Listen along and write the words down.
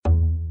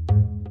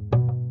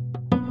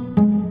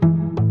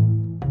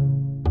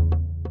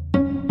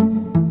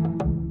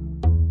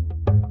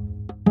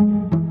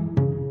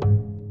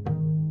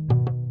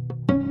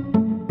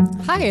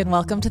Hi, and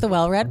welcome to the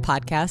Well Read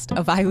Podcast,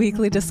 a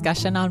bi-weekly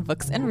discussion on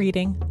books and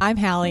reading. I'm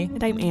Hallie.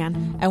 And I'm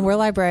Anne. And we're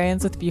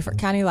librarians with Beaufort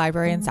County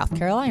Library in South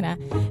Carolina.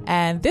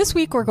 And this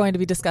week we're going to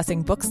be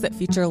discussing books that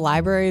feature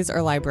libraries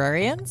or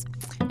librarians.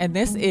 And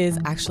this is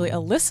actually a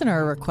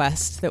listener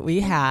request that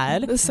we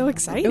had. It was so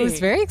exciting. It was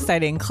very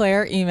exciting.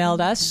 Claire emailed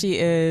us. She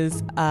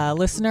is a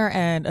listener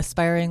and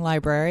aspiring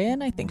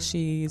librarian. I think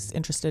she's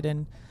interested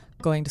in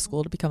going to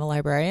school to become a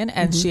librarian.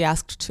 And she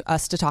asked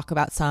us to talk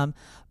about some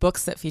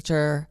books that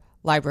feature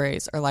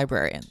libraries or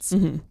librarians.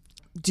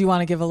 Do you want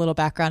to give a little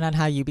background on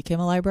how you became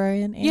a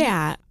librarian, Anne?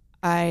 Yeah.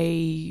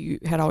 I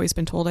had always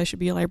been told I should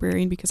be a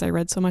librarian because I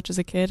read so much as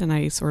a kid, and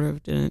I sort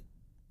of didn't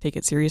take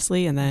it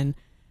seriously. And then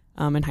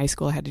in high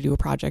school, I had to do a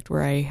project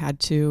where I had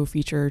to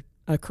feature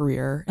a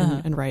career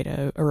and write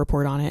a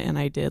report on it. And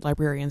I did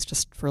librarians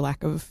just for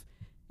lack of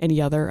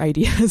any other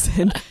ideas.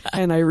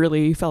 And I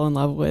really fell in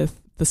love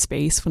with the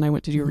space when I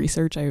went to do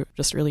research. I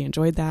just really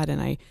enjoyed that.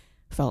 And I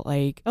felt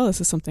like, oh,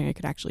 this is something I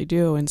could actually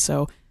do. And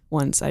so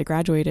once I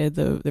graduated,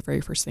 the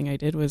very first thing I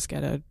did was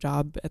get a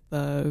job at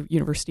the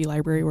university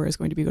library where I was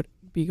going to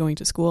be going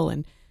to school.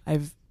 And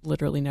I've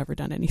literally never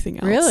done anything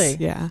else. Really?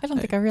 Yeah. I don't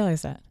think I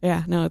realized that.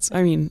 Yeah. No,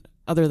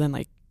 other than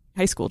like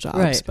high school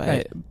jobs,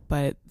 but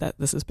that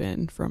this has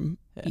been from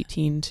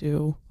 18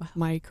 to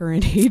my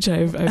current age.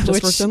 I've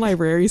just worked in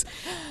libraries.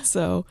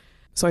 So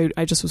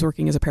I just was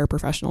working as a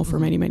paraprofessional for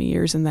many, many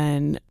years, and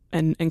then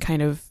and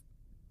kind of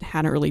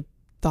hadn't really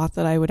thought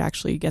that I would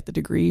actually get the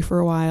degree for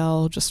a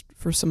while, just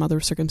for some other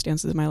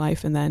circumstances in my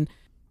life, and then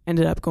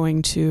ended up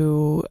moving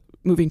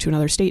to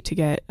another state to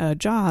get a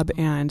job,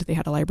 and they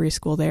had a library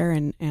school there,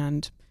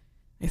 and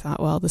I thought,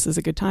 well, this is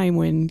a good time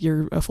when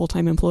you're a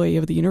full-time employee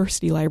of the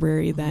university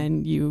library,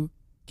 then you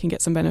can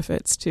get some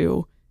benefits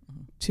to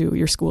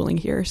your schooling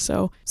here.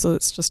 So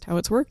it's just how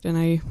it's worked, and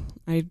I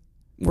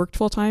worked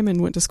full-time and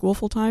went to school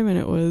full-time, and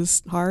it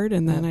was hard,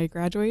 and then I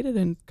graduated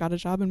and got a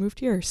job and moved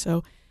here.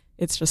 So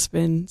it's just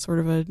been sort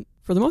of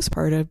for the most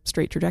part, a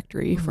straight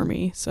trajectory for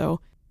me. So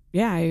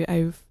yeah,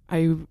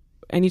 I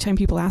anytime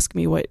people ask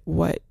me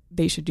what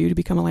they should do to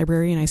become a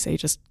librarian, I say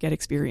just get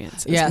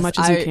experience as much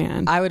as you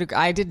can. I would agree.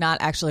 I did not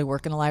actually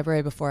work in a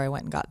library before I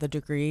went and got the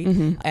degree,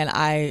 and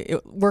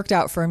it worked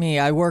out for me.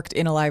 I worked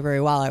in a library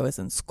while I was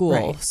in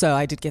school, so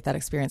I did get that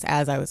experience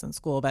as I was in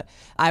school. But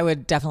I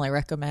would definitely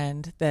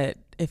recommend that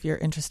if you're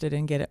interested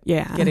in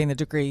getting the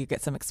degree, you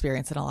get some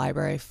experience in a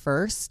library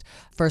first.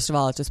 First of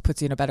all, it just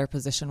puts you in a better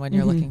position when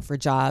you're looking for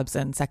jobs,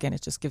 and second,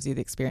 it just gives you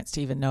the experience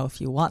to even know if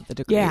you want the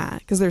degree. Yeah,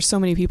 because there's so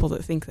many people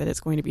that think that it's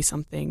going to be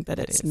something that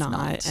it's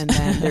not, and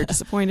then they're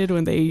disappointed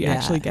when they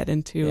actually get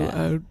into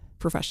a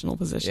professional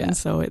position. Yeah.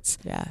 So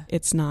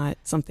it's not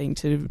something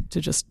to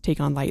just take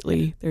on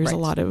lightly. There's a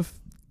lot of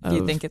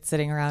you think it's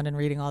sitting around and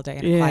reading all day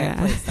in a quiet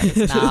place. That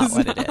is not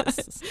what it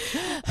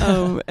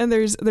is. And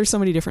there's so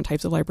many different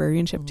types of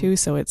librarianship too.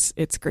 So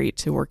it's great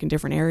to work in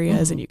different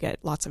areas, and you get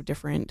lots of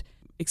different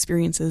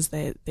experiences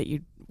that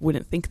you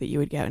wouldn't think that you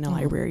would get in a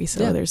library.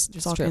 So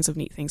there's all kinds of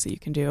neat things that you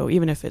can do,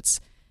 even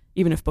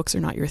if books are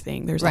not your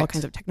thing. There's all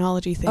kinds of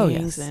technology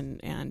things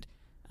and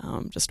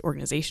just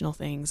organizational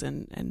things,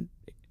 and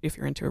if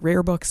you're into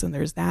rare books, and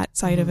there's that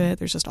side of it.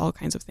 There's just all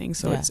kinds of things.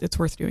 So it's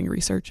worth doing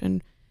research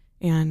and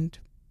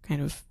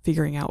kind of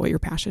figuring out what your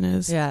passion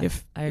is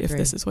if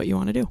this is what you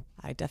want to do.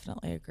 I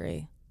definitely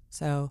agree.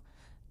 So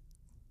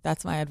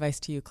that's my advice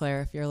to you,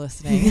 Claire, if you're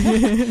listening,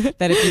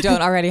 that if you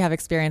don't already have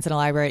experience in a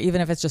library,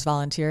 even if it's just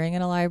volunteering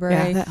in a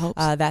library,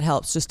 that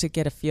helps just to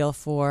get a feel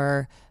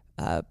for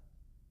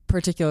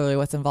particularly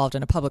what's involved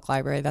in a public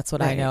library. That's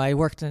what I know. I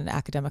worked in an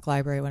academic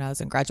library when I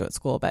was in graduate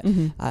school, but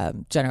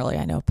generally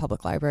I know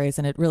public libraries,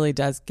 and it really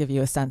does give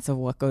you a sense of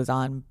what goes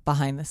on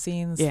behind the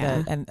scenes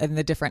and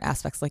the different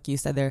aspects. Like you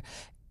said,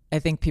 I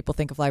think people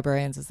think of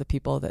librarians as the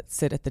people that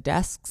sit at the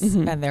desks,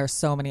 and there are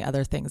so many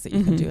other things that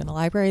you can do in a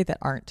library that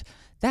aren't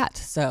that.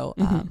 So,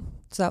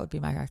 so that would be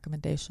my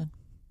recommendation.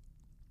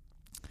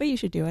 But you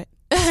should do it.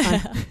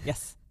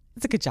 Yes,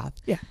 it's a good job.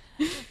 Yeah.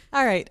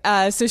 All right.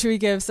 So should we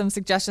give some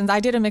suggestions? I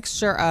did a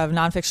mixture of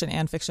nonfiction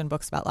and fiction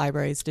books about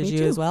libraries. Did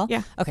you as well?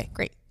 Yeah. Okay,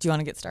 great. Do you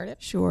want to get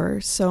started?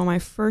 Sure. So my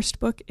first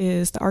book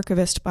is The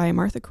Archivist by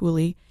Martha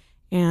Cooley.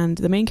 And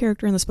the main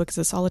character in this book is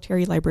a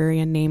solitary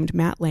librarian named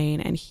Matt Lane,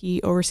 and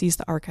he oversees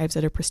the archives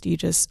at a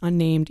prestigious,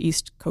 unnamed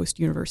East Coast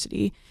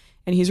university.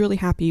 And he's really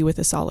happy with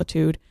his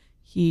solitude.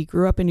 He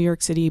grew up in New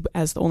York City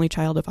as the only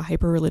child of a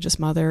hyper-religious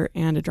mother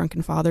and a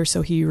drunken father,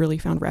 so he really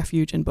found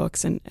refuge in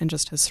books and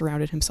just has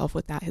surrounded himself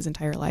with that his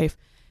entire life.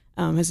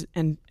 Has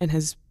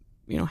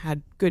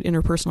had good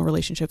interpersonal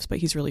relationships, but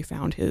he's really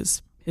found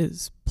his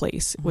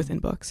place within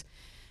books.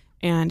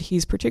 And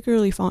he's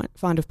particularly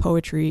fond of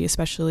poetry,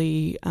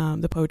 especially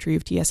the poetry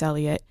of T.S.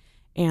 Eliot.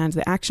 And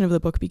the action of the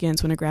book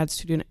begins when a grad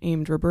student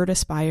named Roberta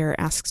Spire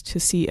asks to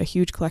see a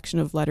huge collection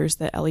of letters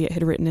that Eliot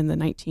had written in the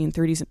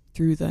 1930s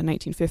through the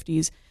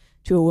 1950s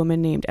to a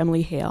woman named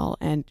Emily Hale.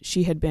 And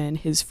she had been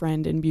his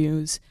friend and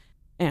muse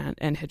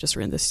and had just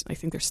written this. I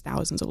think there's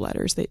thousands of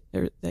letters that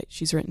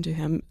she's written to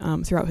him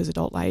throughout his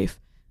adult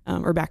life,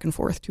 or back and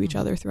forth to each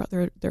other throughout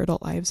their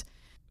adult lives.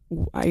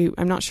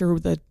 I'm not sure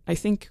I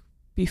think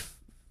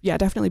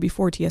definitely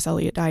before T.S.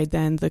 Eliot died,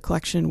 then the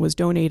collection was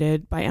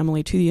donated by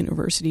Emily to the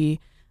university.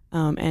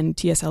 And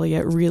T.S.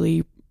 Eliot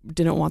really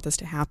didn't want this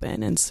to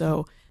happen. And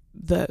so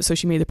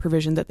she made the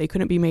provision that they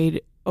couldn't be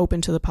made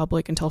open to the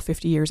public until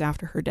 50 years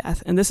after her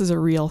death. And this is a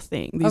real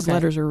thing. These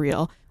letters are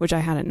real, which I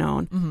hadn't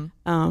known.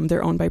 Mm-hmm.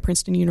 They're owned by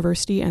Princeton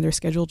University, and they're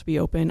scheduled to be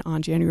open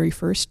on January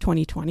 1st,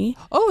 2020.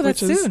 Oh, that's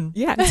soon.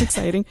 Yeah, it's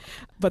exciting.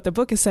 But the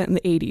book is set in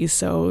the 80s.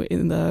 So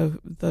in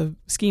the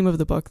scheme of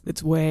the book,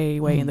 it's way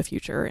in the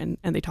future. And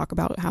they talk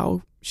about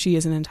how she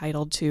isn't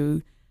entitled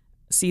to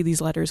see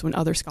these letters when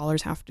other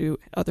scholars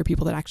other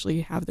people that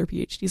actually have their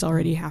PhDs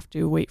already have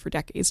to wait for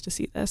decades to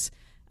see this.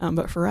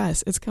 But for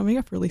us, it's coming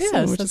up really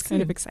soon, which is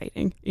kind of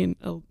exciting in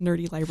a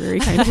nerdy library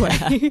kind of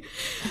way.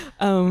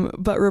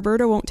 But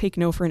Roberta won't take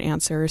no for an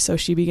answer, so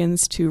she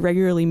begins to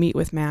regularly meet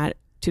with Matt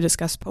to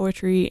discuss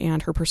poetry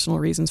and her personal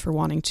reasons for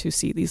wanting to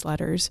see these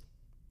letters.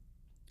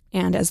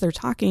 And as they're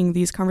talking,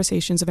 these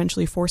conversations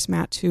eventually force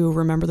Matt to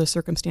remember the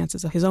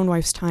circumstances of his own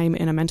wife's time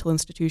in a mental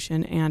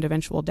institution and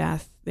eventual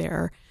death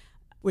there,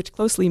 which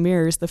closely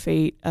mirrors the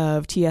fate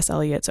of T.S.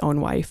 Eliot's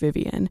own wife,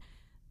 Vivian.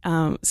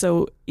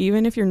 So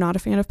even if you're not a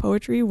fan of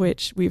poetry,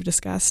 which we've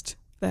discussed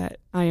that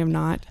I am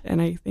not,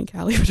 and I think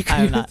Hallie would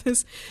agree with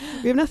this,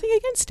 we have nothing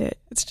against it.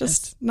 It's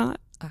just not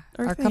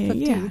our thing. Cup of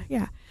tea.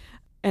 Yeah.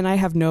 And I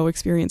have no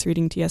experience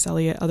reading T.S.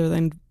 Eliot other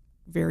than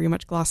very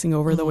much glossing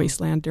over The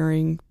Wasteland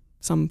during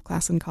some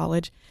class in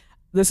college.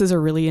 This is a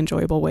really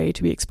enjoyable way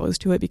to be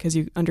exposed to it because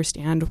you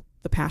understand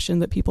the passion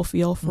that people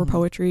feel for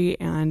poetry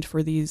and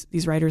for these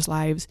writers'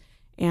 lives.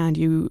 And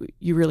you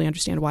really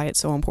understand why it's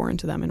so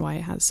important to them and why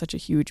it has such a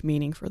huge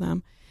meaning for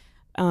them.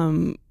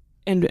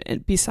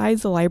 And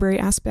besides the library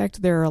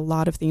aspect, there are a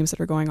lot of themes that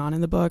are going on in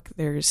the book.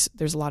 There's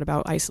a lot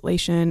about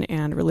isolation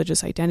and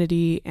religious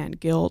identity and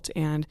guilt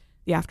and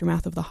the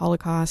aftermath of the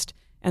Holocaust.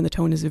 And the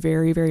tone is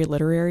very, very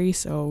literary,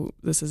 so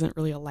this isn't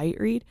really a light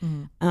read.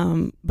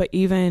 But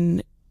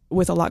even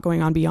with a lot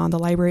going on beyond the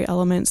library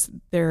elements,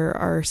 there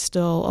are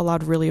still a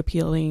lot of really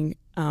appealing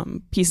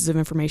pieces of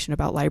information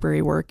about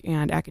library work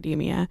and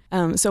academia.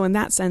 So in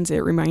that sense, it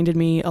reminded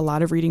me a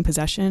lot of Reading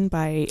Possession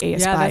by A.S.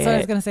 Byatt. Yeah, that's what I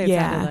was going to say. It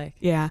sounded like.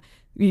 Yeah.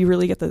 You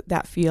really get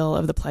that feel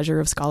of the pleasure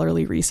of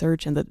scholarly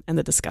research and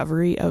the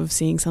discovery of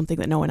seeing something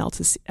that no one else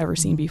has ever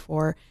seen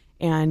before.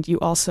 And you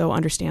also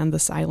understand the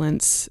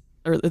silence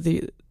or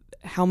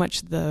how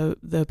much the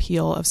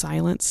appeal of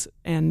silence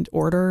and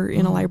order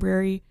in a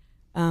library,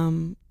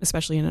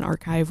 especially in an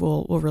archive,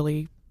 will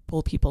really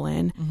pull people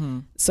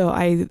in. So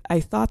I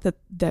thought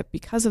that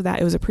because of that,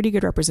 it was a pretty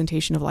good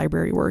representation of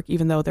library work,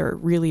 even though there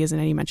really isn't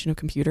any mention of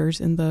computers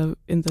in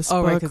this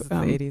book. Right, because it's the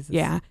 80s.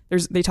 Yeah,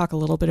 they talk a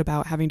little bit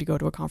about having to go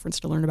to a conference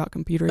to learn about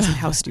computers and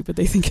how stupid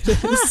they think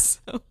it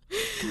is. So,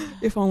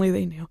 if only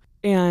they knew.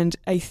 And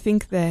I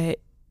think that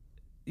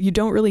you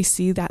don't really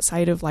see that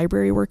side of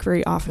library work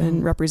very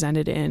often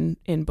represented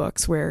in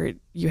books, where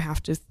you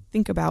have to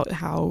think about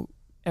how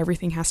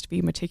everything has to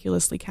be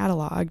meticulously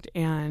cataloged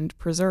and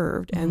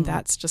preserved. And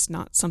that's just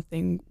not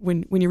something,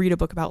 when you read a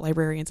book about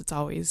librarians, it's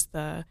always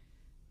they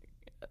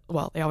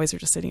always are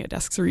just sitting at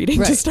desks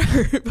reading to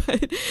start.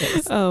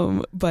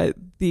 But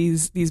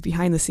these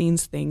behind the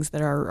scenes things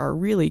that are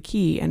really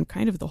key and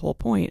kind of the whole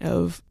point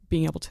of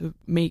being able to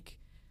make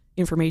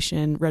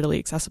information readily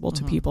accessible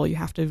to people, you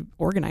have to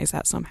organize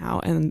that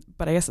somehow.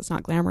 But I guess it's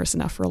not glamorous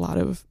enough for a lot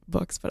of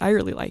books, but I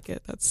really like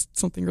it. That's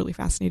something really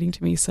fascinating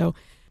to me. So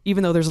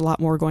even though there's a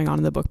lot more going on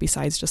in the book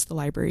besides just the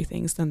library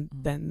things,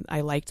 then I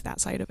liked that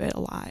side of it a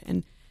lot.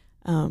 And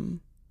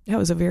it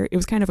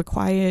was kind of a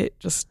quiet,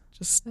 just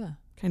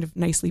kind of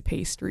nicely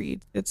paced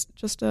read. It's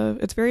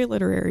very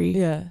literary.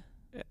 Yeah.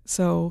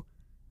 So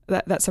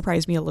that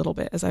surprised me a little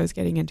bit as I was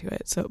getting into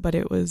it. So, but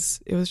it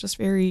was just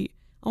very,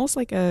 almost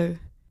like a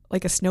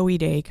snowy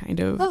day kind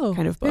of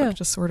book,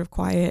 just sort of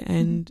quiet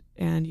and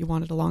you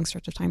wanted a long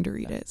stretch of time to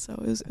read it. So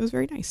it was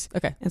very nice.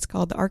 Okay. It's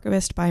called The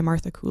Archivist by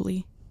Martha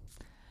Cooley.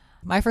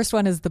 My first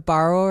one is The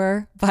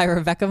Borrower by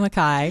Rebecca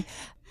Makkai.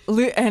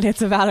 And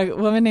it's about a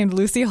woman named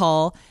Lucy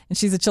Hull, and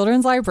she's a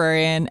children's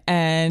librarian,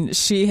 and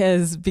she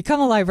has become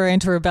a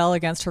librarian to rebel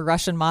against her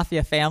Russian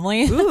mafia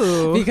family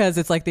because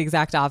it's like the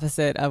exact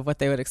opposite of what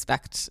they would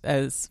expect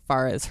as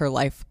far as her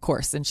life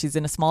course. And she's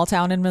in a small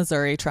town in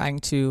Missouri trying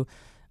to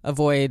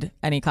avoid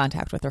any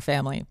contact with her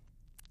family.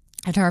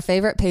 And her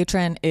favorite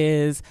patron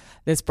is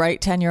this bright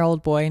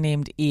 10-year-old boy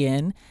named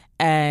Ian.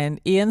 And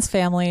Ian's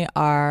family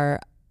are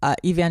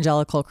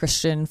evangelical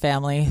Christian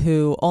family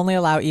who only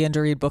allow Ian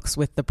to read books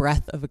with the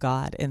breath of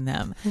God in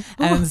them.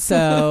 And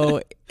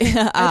so I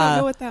don't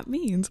know what that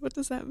means. What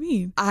does that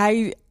mean?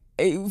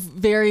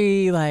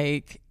 Very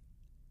like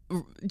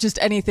just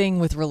anything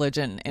with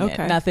religion in it.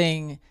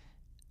 Nothing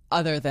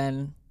other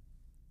than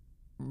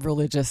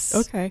religious.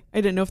 Okay. I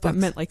didn't know if that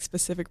meant like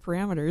specific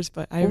parameters,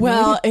 but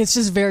it's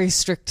just very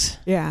strict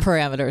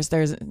parameters.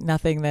 There's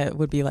nothing that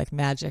would be like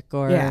magic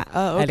or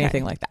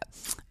anything like that.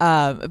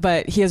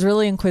 But he has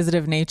really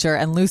inquisitive nature,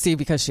 and Lucy,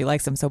 because she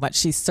likes him so much,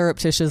 she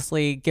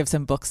surreptitiously gives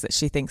him books that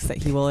she thinks that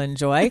he will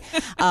enjoy.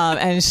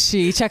 And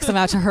she checks them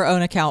out to her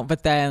own account,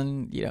 but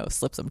then,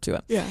 slips them to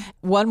him. Yeah.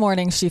 One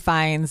morning she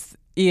finds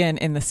Ian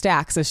in the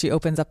stack. So she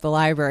opens up the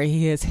library.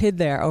 He is hid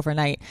there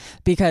overnight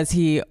because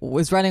he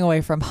was running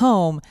away from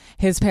home.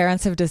 His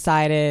parents have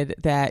decided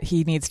that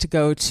he needs to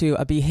go to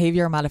a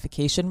behavior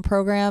modification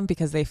program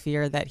because they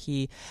fear that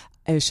he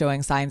is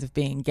showing signs of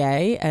being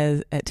gay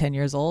at 10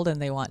 years old, and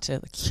they want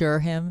to cure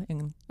him,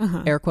 in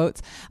air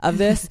quotes, of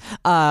this.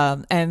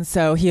 And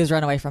so he has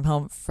run away from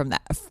home from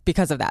that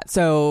because of that.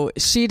 So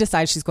she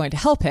decides she's going to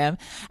help him.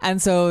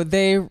 And so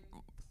they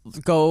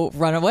go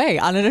run away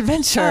on an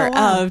adventure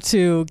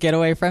to get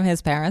away from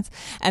his parents.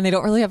 And they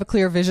don't really have a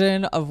clear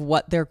vision of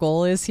what their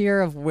goal is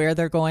here, of where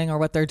they're going or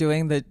what they're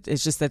doing.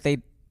 It's just that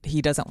he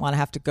doesn't want to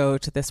have to go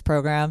to this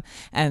program,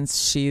 and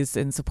she's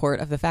in support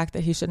of the fact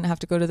that he shouldn't have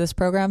to go to this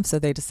program. So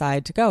they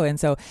decide to go. And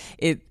so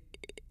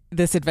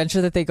this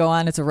adventure that they go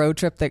on, it's a road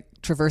trip that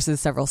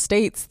traverses several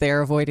states.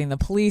 They're avoiding the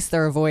police.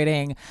 They're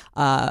avoiding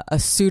a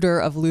suitor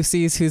of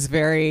Lucy's who's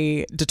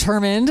very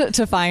determined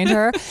to find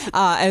her,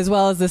 as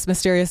well as this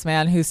mysterious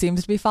man who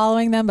seems to be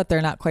following them, but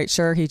they're not quite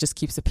sure. He just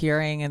keeps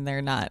appearing and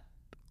they're not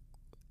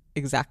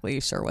exactly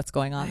sure what's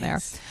going on there.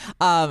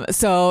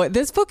 So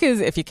this book is,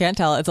 if you can't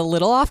tell, it's a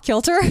little off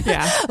kilter.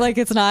 Yeah. Like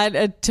it's not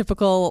a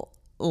typical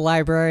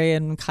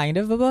librarian kind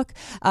of a book,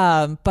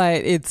 but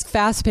it's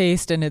fast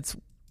paced and it's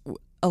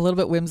a little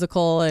bit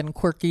whimsical and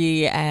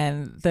quirky,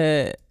 and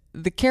the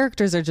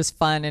characters are just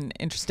fun and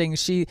interesting.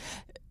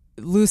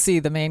 Lucy,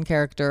 the main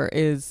character,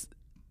 is,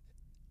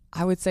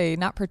 I would say,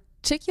 not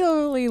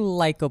particularly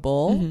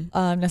likable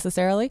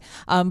necessarily,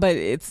 but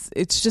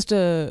it's just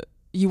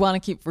you want to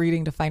keep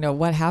reading to find out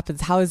what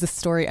happens. How is this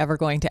story ever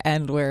going to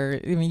end? Where,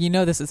 I mean,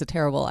 this is a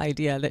terrible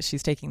idea that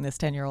she's taking this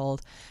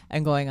 10-year-old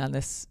and going on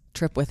this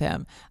trip with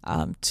him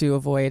to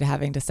avoid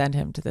having to send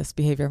him to this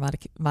behavior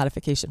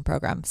modification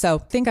program. So I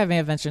think I may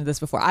have mentioned this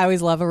before. I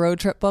always love a road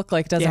trip book.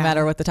 Like, doesn't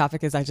matter what the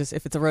topic is.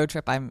 If it's a road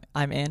trip, I'm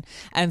in.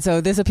 And so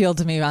this appealed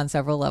to me on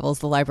several levels,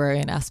 the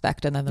librarian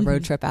aspect and then the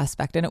road trip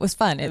aspect. And it was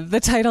fun. The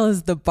title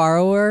is The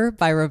Borrower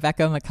by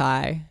Rebecca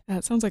Makkai.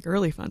 That sounds like a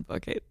really fun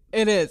book.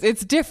 It is.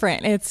 It's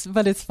different.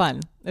 But it's fun.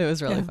 It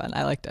was really fun.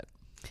 I liked it.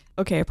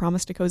 Okay. I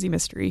promised a cozy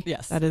mystery.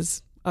 Yes. That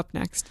is up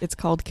next. It's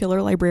called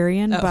Killer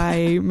Librarian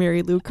by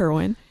Mary Lou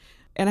Kerwin.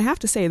 And I have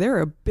to say, there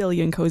are a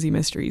billion cozy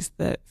mysteries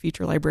that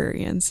feature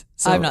librarians.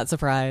 So I'm not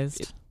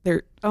surprised.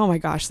 Oh my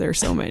gosh, there are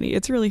so many.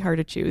 It's really hard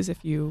to choose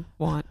if you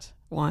want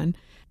one.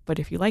 But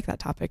if you like that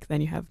topic, then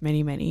you have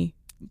many, many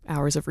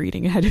hours of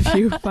reading ahead of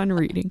you, fun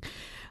reading.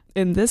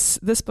 And this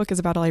book is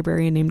about a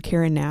librarian named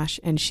Karen Nash,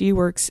 and she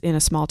works in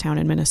a small town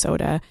in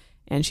Minnesota.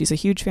 And she's a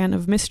huge fan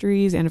of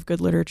mysteries and of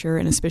good literature,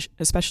 and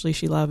especially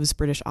she loves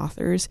British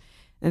authors.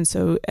 And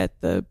so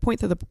at the point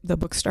that the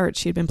book starts,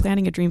 she had been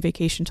planning a dream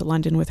vacation to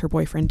London with her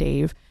boyfriend,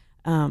 Dave.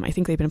 I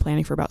think they'd been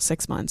planning for about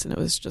 6 months, and it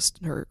was just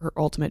her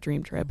ultimate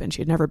dream trip, and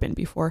she had never been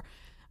before.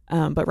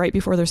 But right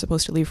before they're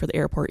supposed to leave for the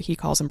airport, he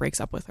calls and breaks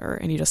up with her,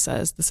 and he just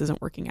says, this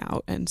isn't working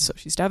out. And so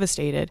she's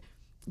devastated,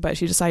 but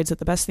she decides that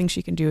the best thing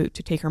she can do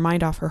to take her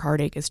mind off her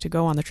heartache is to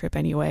go on the trip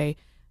anyway.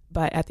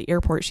 But at the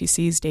airport, she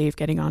sees Dave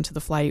getting onto the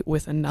flight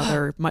with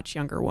another much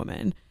younger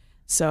woman.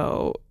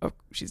 So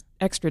she's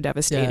extra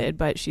devastated,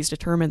 but she's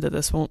determined that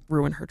this won't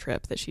ruin her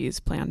trip that she's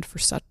planned for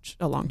such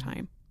a long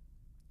time.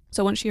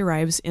 So when she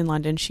arrives in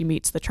London, she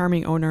meets the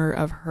charming owner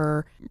of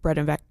her bread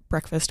and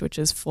breakfast, which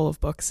is full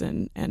of books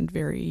and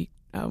very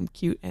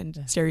cute and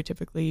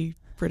stereotypically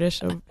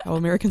British of how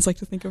Americans like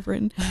to think of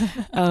Britain.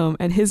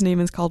 And his name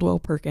is Caldwell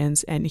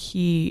Perkins, and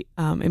he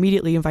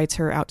immediately invites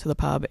her out to the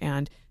pub,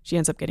 and she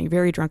ends up getting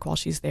very drunk while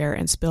she's there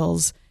and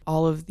spills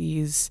all of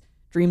these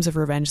dreams of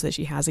revenge that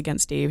she has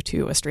against Dave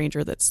to a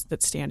stranger that's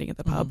standing at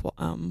the pub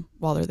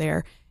while they're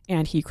there.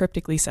 And he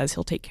cryptically says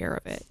he'll take care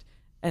of it.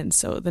 And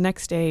so the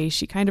next day,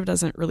 she kind of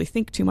doesn't really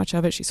think too much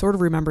of it. She sort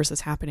of remembers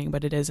this happening,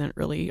 but it isn't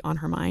really on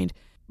her mind.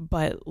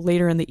 But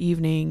later in the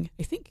evening,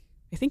 I think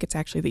it's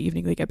actually the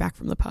evening they get back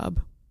from the pub.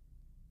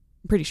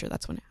 I'm pretty sure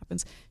that's when it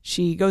happens.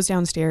 She goes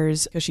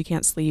downstairs because she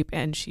can't sleep,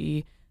 and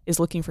she is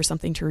looking for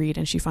something to read.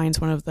 And she finds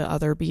one of the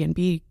other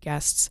B&B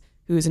guests,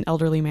 who is an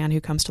elderly man who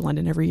comes to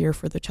London every year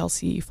for the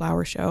Chelsea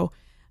Flower Show.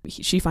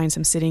 She finds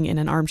him sitting in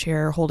an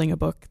armchair holding a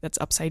book that's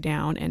upside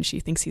down, and she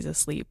thinks he's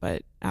asleep,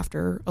 but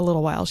after a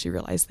little while she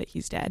realizes that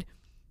he's dead.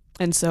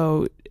 And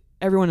so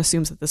everyone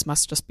assumes that this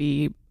must just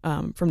be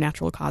from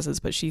natural causes,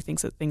 but she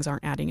thinks that things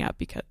aren't adding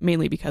up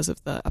mainly because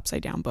of the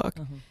upside down book.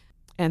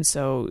 And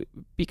so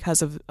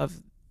because of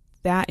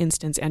that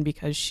instance, and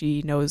because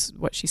she knows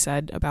what she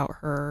said about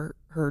her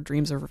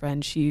dreams of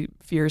revenge, she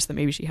fears that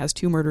maybe she has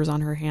 2 murders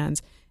on her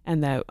hands,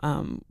 and that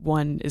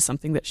one is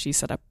something that she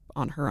set up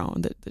on her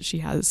own, that she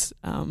has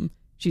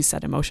she's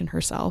set in motion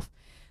herself.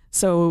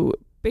 So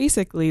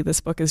basically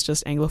this book is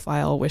just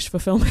Anglophile wish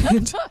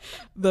fulfillment.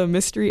 The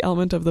mystery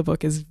element of the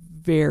book is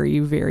very,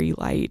 very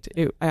light.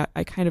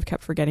 I kind of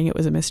kept forgetting it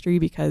was a mystery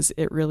because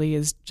it really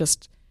is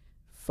just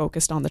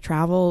focused on the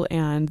travel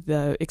and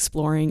the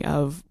exploring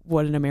of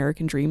what an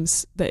American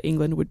dreams that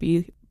England would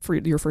be for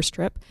your first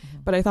trip.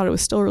 But I thought it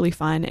was still really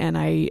fun, and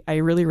I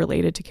really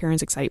related to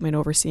Karen's excitement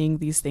over seeing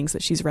these things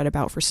that she's read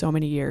about for so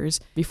many years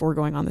before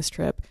going on this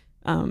trip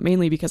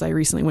mainly because I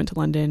recently went to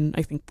London,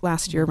 I think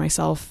last year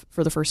myself,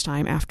 for the first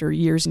time after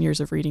years and years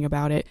of reading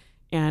about it.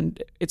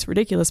 And it's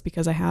ridiculous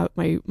because I have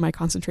my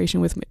concentration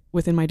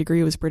within my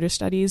degree was British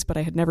studies, but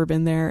I had never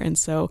been there. And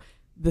so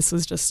this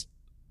was just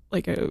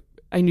like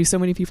I knew so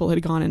many people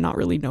had gone and not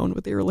really known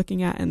what they were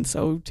looking at. And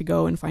so to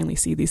go and finally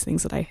see these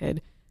things that I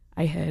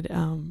had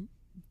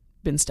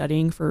been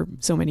studying for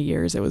so many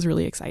years, it was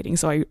really exciting.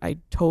 So I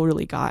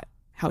totally got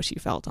how she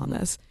felt on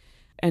this.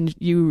 And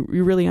you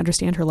really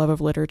understand her love of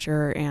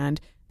literature,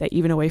 and that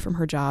even away from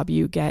her job,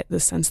 you get the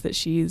sense that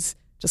she's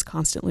just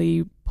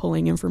constantly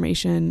pulling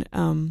information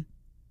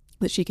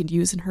that she could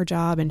use in her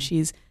job, and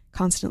she's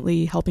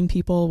constantly helping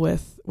people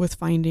with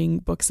finding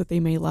books that they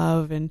may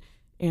love,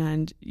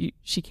 and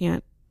she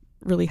can't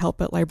really help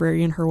but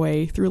librarian her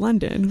way through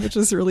London, which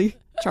is really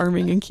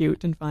charming and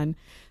cute and fun.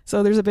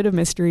 So there's a bit of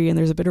mystery, and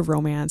there's a bit of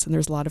romance, and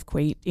there's a lot of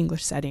quaint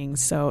English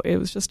settings. So it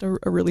was just a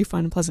really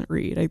fun, pleasant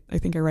read. I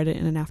think I read it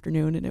in an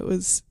afternoon, and it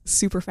was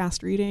super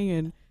fast reading,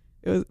 and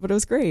it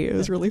was great. It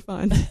was really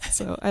fun.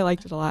 So I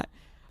liked it a lot.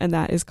 And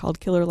that is called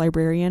Killer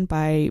Librarian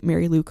by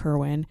Mary Lou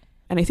Kerwin.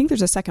 And I think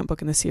there's a second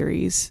book in the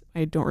series.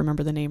 I don't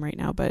remember the name right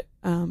now, but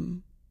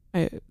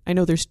I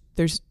know there's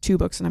 2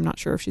 books, and I'm not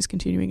sure if she's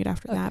continuing it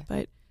after that.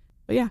 But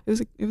yeah,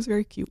 it was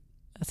very cute.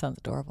 That sounds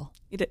adorable.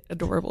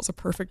 Adorable is a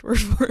perfect word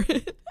for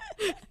it.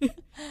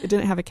 It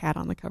didn't have a cat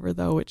on the cover,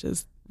 though, which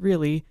is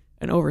really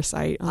an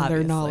oversight on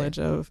their knowledge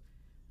of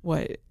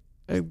what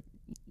a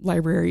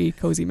library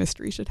cozy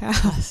mystery should have.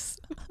 Yes,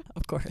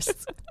 of course.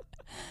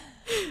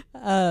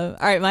 All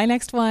right, my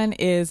next one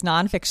is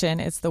nonfiction.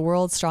 It's The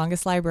World's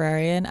Strongest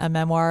Librarian, a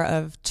memoir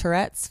of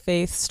Tourette's,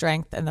 faith,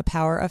 strength, and the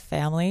power of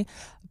family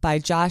by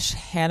Josh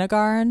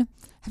Hanagarn.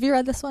 Have you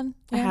read this one?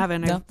 I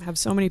haven't. No? I have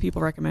so many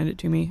people recommend it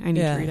to me. I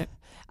need to read it.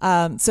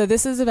 So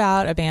this is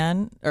about a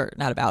man, or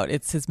not about,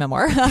 it's his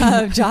memoir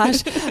of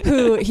Josh,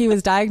 who he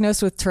was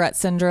diagnosed with Tourette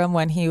syndrome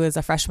when he was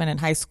a freshman in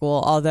high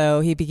school,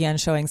 although he began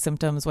showing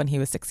symptoms when he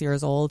was 6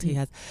 years old. He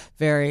has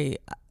very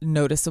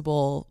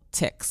noticeable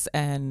tics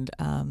and,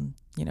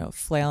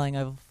 flailing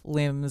of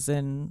limbs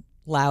and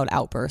loud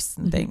outbursts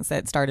and things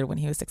that started when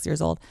he was 6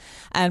 years old.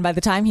 And by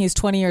the time he's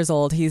 20 years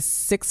old, he's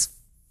 6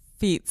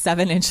 feet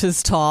 7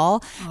 inches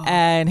tall,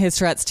 and his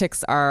Tourette's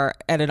tics are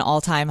at an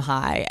all-time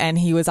high. And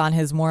he was on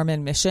his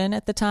Mormon mission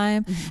at the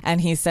time,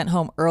 and he's sent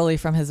home early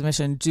from his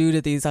mission due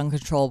to these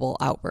uncontrollable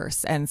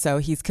outbursts. And so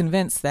he's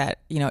convinced that,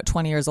 at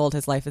 20 years old,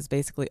 his life is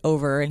basically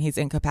over, and he's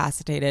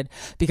incapacitated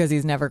because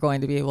he's never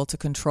going to be able to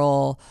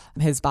control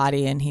his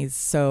body, and he's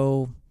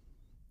so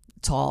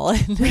tall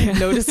and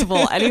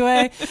noticeable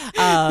anyway.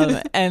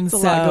 And it's a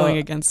lot going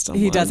against him.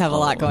 He does have a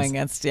lot going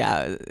against,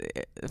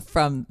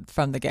 from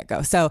the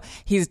get-go. So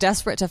he's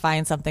desperate to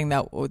find something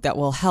that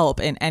will help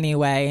in any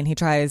way, and he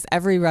tries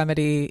every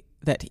remedy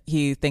that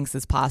he thinks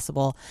is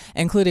possible,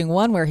 including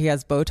one where he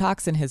has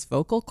Botox in his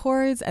vocal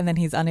cords, and then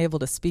he's unable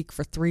to speak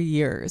for 3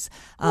 years,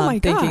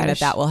 thinking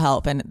that will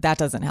help, and that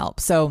doesn't help.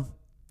 So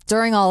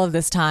during all of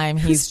this time,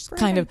 he's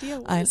kind of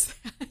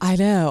I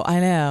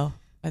know.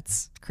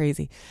 That's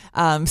crazy.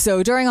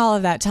 So during all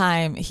of that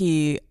time,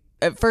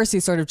 at first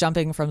he's sort of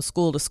jumping from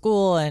school to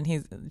school, and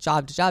he's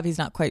job to job. He's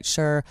not quite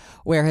sure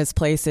where his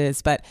place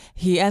is, but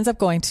he ends up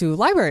going to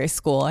library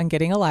school and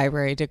getting a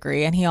library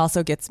degree. And he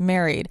also gets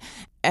married.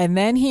 And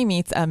then he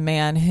meets a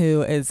man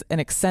who is an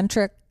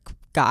eccentric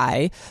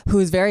guy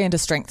who's very into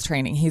strength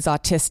training. He's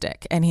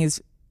autistic, and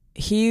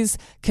he's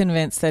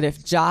convinced that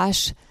if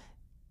Josh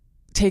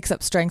takes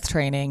up strength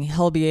training,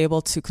 he'll be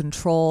able to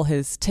control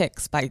his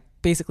tics by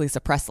basically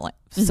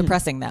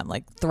suppressing them,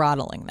 like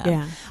throttling them.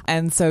 Yeah.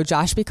 And so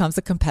Josh becomes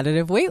a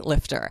competitive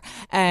weightlifter.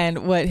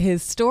 And what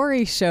his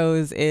story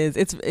shows is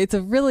it's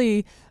a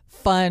really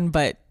fun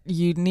but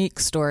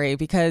unique story,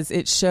 because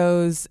it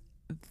shows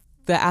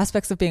the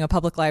aspects of being a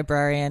public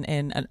librarian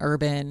in an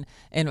urban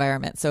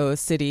environment. So a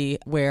city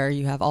where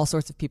you have all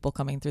sorts of people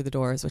coming through the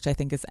doors, which I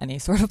think is any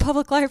sort of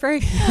public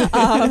library.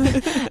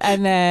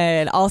 And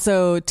then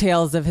also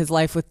tales of his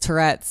life with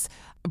Tourette's,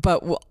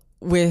 but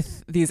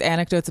with these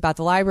anecdotes about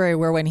the library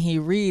where when he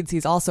reads,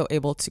 he's also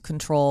able to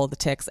control the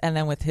tics. And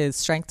then with his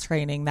strength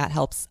training, that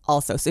helps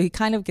also. So he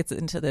kind of gets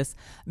into this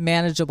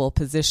manageable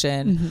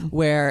position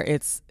where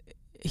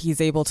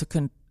he's able to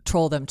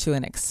control them to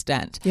an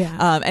extent.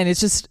 Yeah. And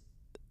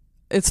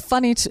it's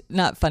funny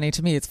not funny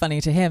to me, it's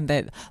funny to him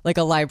that, like,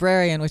 a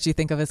librarian, which you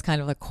think of as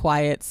kind of a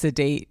quiet,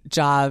 sedate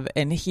job,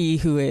 and he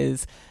who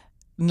is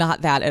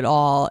not that at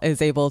all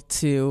is able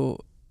to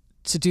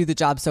do the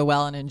job so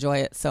well and enjoy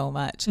it so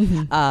much.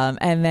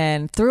 And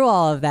then through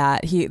all of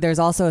that, there's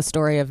also a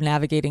story of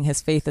navigating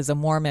his faith as a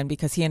Mormon,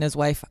 because he and his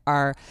wife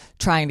are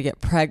trying to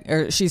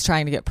get she's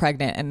trying to get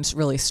pregnant and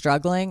really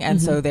struggling.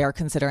 And so they are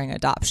considering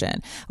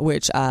adoption,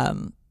 which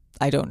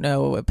I don't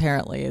know,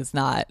 apparently is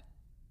not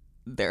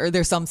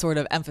there's some sort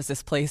of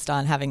emphasis placed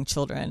on having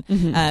children,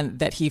 and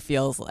that he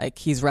feels like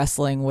he's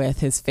wrestling with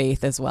his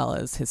faith as well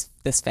as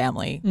this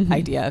family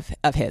idea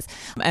of his.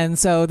 And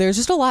so there's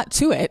just a lot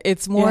to it.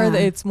 It's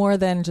more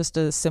than just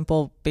a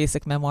simple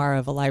basic memoir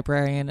of a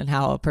librarian and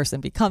how a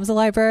person becomes a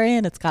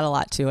librarian. It's got a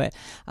lot to it.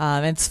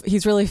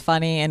 He's really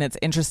funny, and it's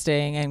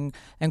interesting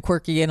and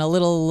quirky, and a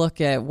little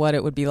look at what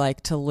it would be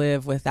like to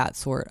live with that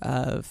sort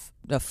of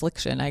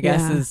affliction, I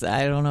guess, is,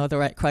 I don't know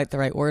quite the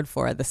right word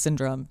for it, the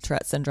syndrome,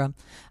 Tourette syndrome.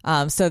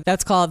 So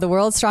that's called The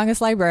World's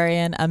Strongest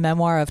Librarian, a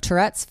memoir of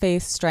Tourette's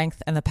faith,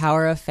 strength, and the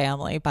power of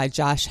family by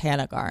Josh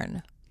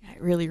Hanagarn. I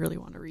really, really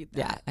want to read that.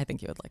 Yeah, I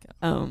think you would like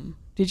it.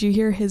 Did you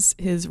hear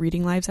his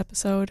Reading Lives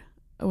episode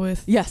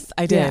with? Yes,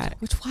 I did. Yeah.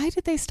 Why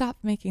did they stop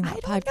making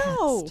that podcast? I don't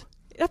know.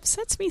 It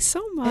upsets me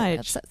so much. It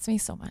upsets me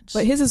so much.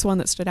 But his is one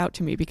that stood out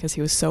to me because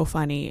he was so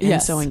funny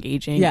and so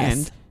engaging.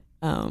 Yes.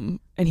 And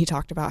he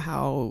talked about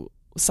how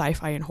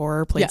sci-fi and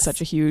horror played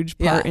such a huge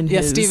part in his...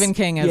 Yeah, Stephen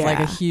King is like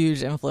a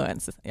huge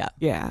influence. Yeah.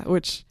 Yeah,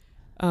 which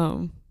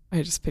I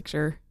just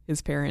picture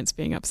his parents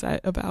being upset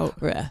about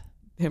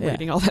him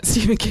reading all that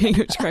Stephen King,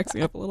 which cracks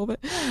me up a little bit.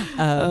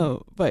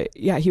 But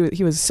yeah,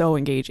 he was so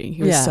engaging.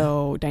 He was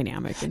so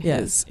dynamic in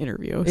his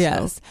interview.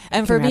 Yes. So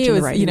and for me, it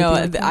was,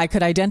 I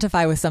could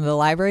identify with some of the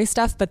library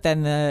stuff, but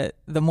then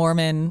the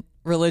Mormon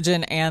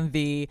religion and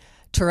the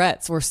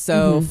Tourette's were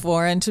so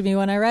foreign to me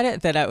when I read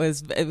it that it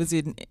was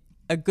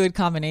a good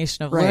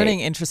combination of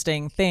learning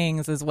interesting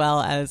things as well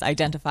as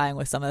identifying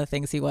with some of the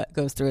things he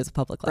goes through as a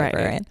public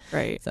librarian.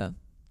 Right. So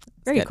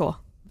very cool.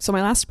 So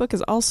my last book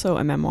is also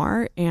a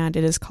memoir, and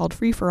it is called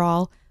Free for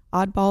All: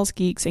 Oddballs,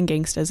 Geeks, and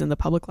Gangstas in the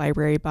Public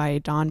Library by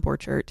Dawn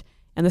Borchert.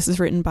 And this is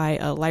written by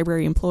a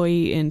library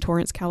employee in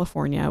Torrance,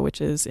 California, which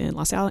is in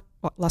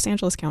Los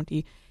Angeles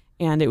County.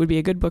 And it would be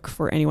a good book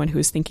for anyone who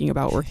is thinking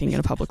about working in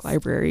a public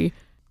library,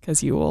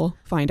 because you will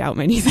find out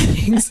many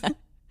things.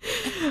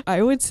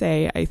 I would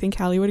say, I think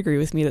Hallie would agree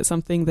with me, that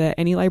something that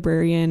any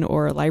librarian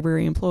or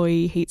library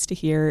employee hates to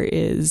hear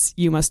is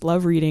you must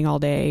love reading all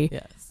day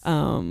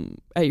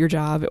at your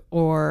job,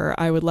 or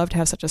I would love to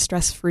have such a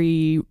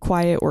stress-free,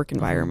 quiet work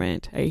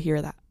environment. I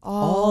hear that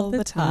all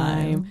the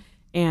time.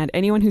 And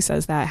anyone who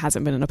says that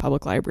hasn't been in a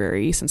public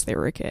library since they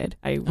were a kid.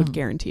 I would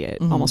guarantee it,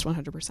 almost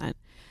 100%.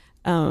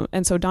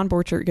 And so Dawn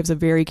Borchert gives a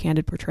very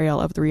candid portrayal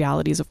of the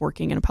realities of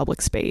working in a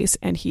public space.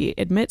 And he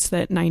admits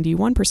that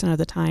 91% of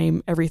the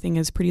time, everything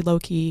is pretty low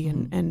key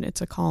and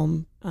it's a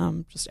calm,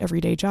 just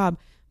everyday job.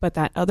 But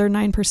that other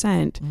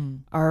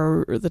 9%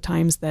 are the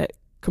times that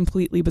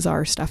completely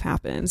bizarre stuff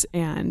happens.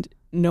 And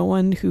no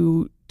one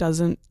who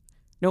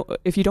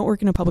if you don't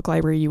work in a public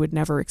library, you would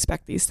never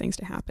expect these things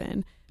to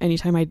happen.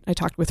 Anytime I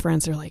talked with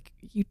friends, they're like,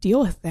 you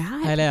deal with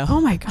that? I know.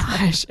 Oh my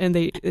gosh. And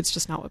it's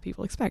just not what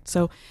people expect.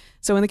 So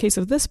in the case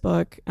of this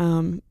book,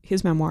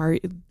 his memoir,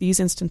 these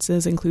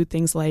instances include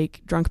things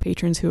like drunk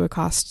patrons who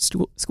accost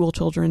school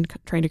children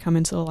trying to come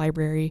into the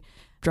library,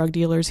 drug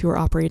dealers who are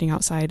operating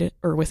outside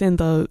or within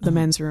the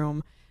men's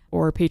room,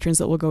 or patrons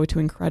that will go to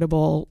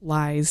incredible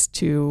lies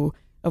to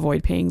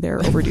avoid paying their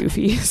overdue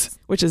fees,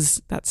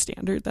 that's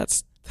standard.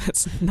 That's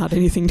not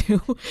anything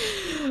new.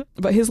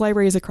 But his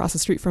library is across the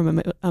street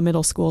from a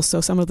middle school,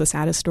 so some of the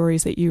saddest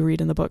stories that you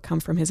read in the book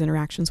come from his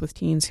interactions with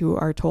teens who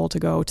are told to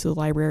go to the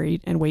library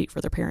and wait for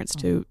their parents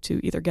to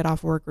either get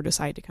off work or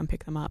decide to come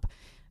pick them up.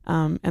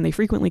 And they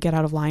frequently get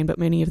out of line, but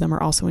many of them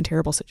are also in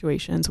terrible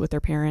situations with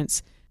their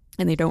parents,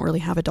 and they don't really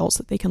have adults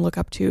that they can look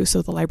up to,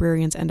 so the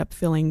librarians end up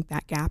filling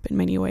that gap in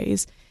many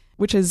ways,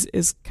 which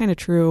is kind of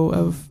true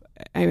of...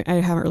 I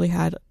haven't really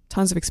had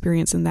tons of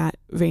experience in that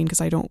vein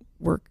because I don't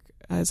work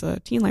as a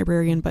teen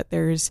librarian, but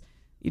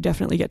you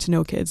definitely get to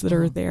know kids that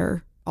are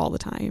there all the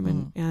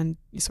time and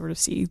you sort of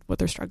see what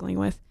they're struggling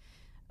with.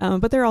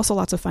 But there are also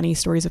lots of funny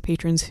stories of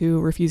patrons who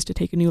refuse to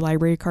take a new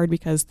library card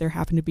because there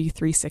happen to be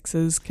 3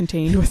 6s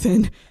contained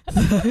within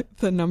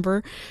the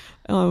number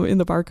in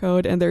the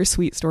barcode. And there are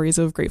sweet stories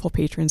of grateful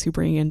patrons who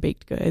bring in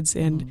baked goods.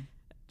 And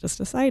just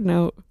a side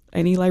note,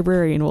 any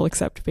librarian will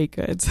accept baked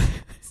goods.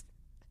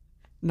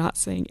 Not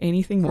saying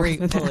anything more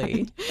than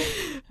that.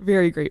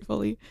 Very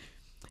gratefully.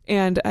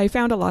 And I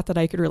found a lot that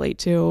I could relate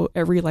to.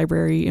 Every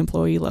library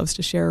employee loves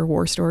to share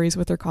war stories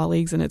with their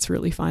colleagues, and it's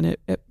really fun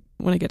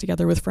when I get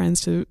together with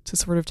friends to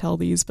sort of tell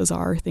these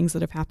bizarre things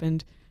that have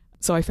happened.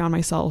 So I found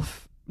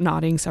myself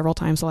nodding several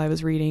times while I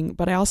was reading,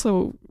 but I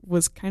also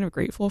was kind of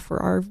grateful for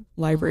our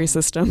library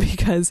system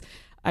because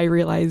I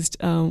realized,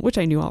 which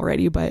I knew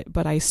already, but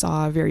I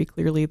saw very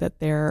clearly that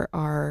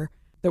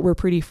that we're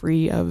pretty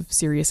free of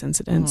serious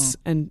incidents.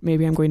 And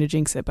maybe I'm going to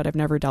jinx it, but I've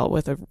never dealt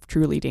with a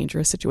truly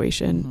dangerous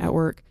situation at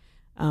work.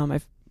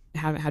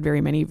 Haven't had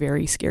very many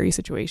very scary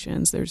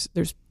situations. There's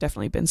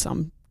definitely been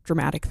some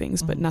dramatic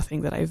things, but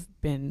nothing that I've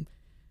been,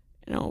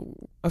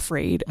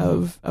 afraid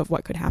of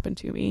what could happen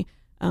to me,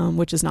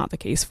 which is not the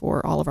case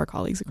for all of our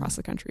colleagues across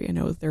the country. I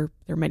know there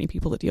are many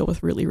people that deal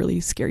with really,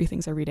 really scary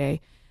things every day.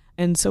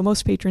 And so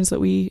most patrons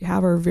that we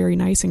have are very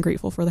nice and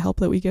grateful for the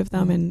help that we give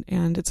them.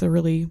 And that's a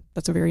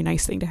very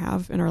nice thing to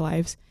have in our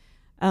lives.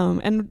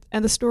 And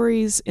the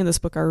stories in this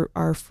book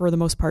are for the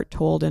most part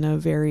told in a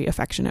very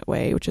affectionate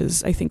way, which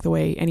is, I think, the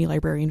way any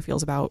librarian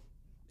feels about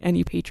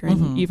any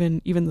patron,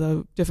 even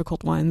the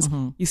difficult ones.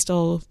 You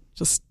still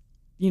just,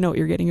 what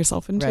you're getting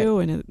yourself into,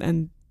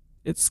 and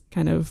it's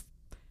kind of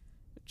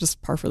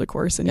just par for the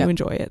course, and you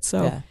enjoy it.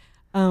 So,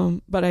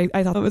 but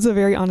I thought it was a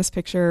very honest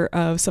picture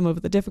of some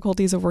of the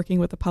difficulties of working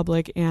with the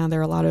public, and there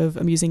are a lot of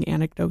amusing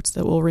anecdotes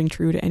that will ring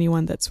true to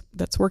anyone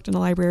that's worked in a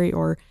library,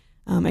 or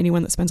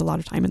anyone that spends a lot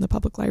of time in the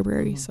public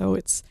library. So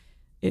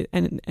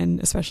and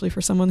especially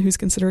for someone who's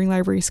considering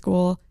library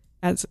school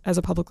as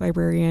a public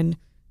librarian,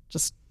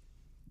 just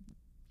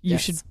you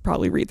should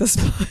probably read this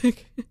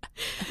book.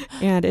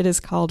 And it is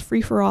called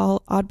Free for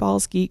All: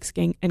 Oddballs, Geeks,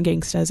 and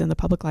Gangstas in the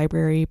Public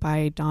Library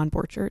by Dawn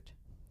Borchert.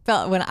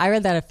 When I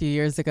read that a few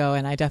years ago,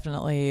 and I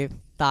definitely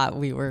thought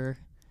we're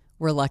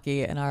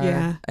lucky in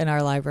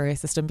our library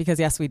system, because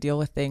yes, we deal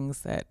with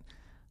things that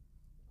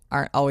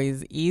aren't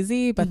always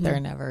easy, but they're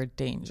never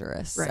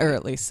dangerous, or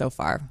at least so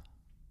far.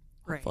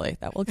 Hopefully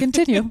that will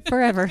continue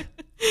forever.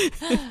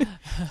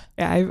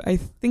 I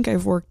think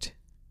I've worked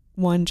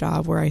one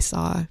job where I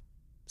saw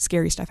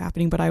scary stuff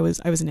happening, but I was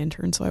an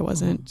intern, so I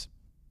wasn't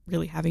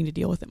really having to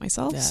deal with it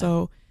myself.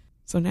 So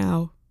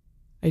now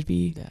I'd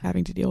be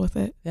having to deal with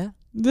it. Yeah.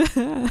 Good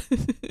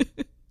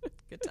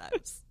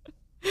times.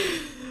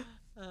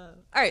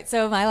 All right,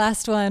 so my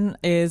last one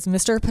is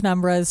Mr.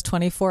 Penumbra's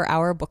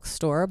 24-Hour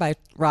Bookstore by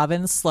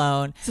Robin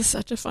Sloan. This is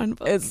such a fun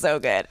book. It's so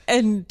good.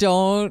 And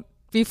don't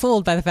be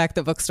fooled by the fact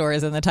that bookstore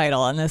is in the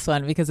title on this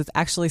one, because it's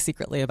actually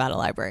secretly about a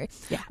library.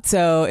 Yeah.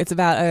 So it's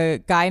about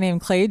a guy named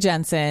Clay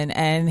Jensen,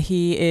 and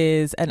he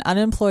is an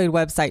unemployed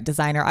website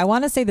designer. I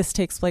want to say this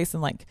takes place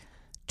in like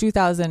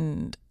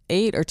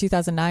 2008 or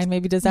 2009,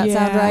 maybe. Does that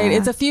sound right?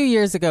 It's a few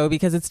years ago,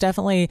 because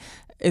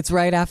it's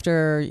right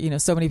after,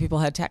 so many people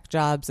had tech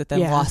jobs that then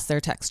lost their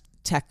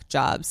tech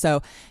jobs.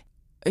 So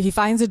he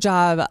finds a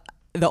job.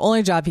 The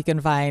only job he can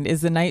find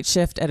is the night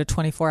shift at a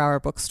 24-hour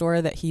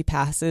bookstore that he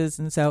passes.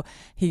 And so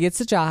he gets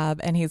a job,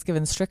 and he's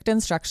given strict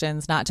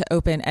instructions not to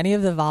open any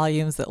of the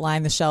volumes that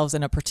line the shelves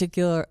in a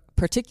particular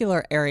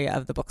area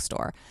of the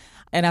bookstore.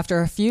 And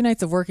after a few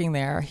nights of working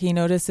there, he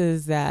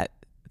notices that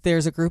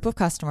there's a group of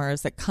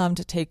customers that come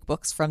to take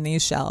books from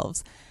these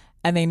shelves,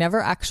 and they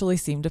never actually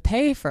seem to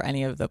pay for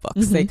any of the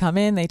books. They come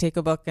in, they take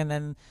a book, and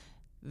then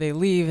they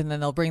leave, and then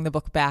they'll bring the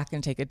book back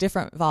and take a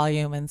different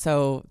volume. And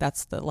so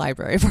that's the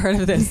library part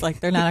of this. Like,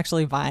 they're not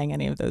actually buying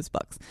any of those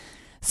books.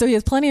 So he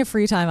has plenty of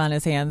free time on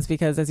his hands,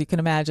 because as you can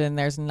imagine,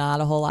 there's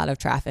not a whole lot of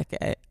traffic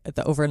at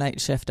the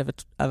overnight shift of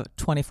a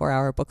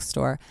 24-hour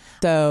bookstore.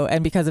 So,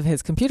 and because of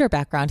his computer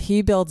background,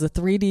 he builds a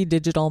 3D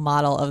digital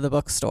model of the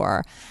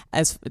bookstore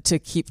to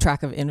keep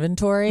track of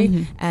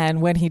inventory.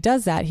 And when he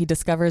does that, he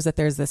discovers that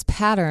there's this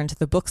pattern to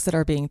the books that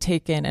are being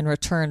taken and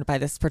returned by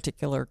this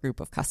particular group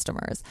of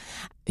customers.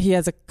 He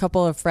has a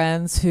couple of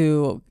friends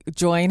who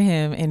join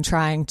him in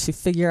trying to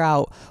figure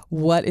out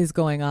what is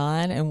going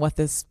on and what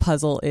this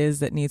puzzle is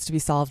that needs to be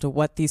solved, or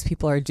what these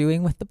people are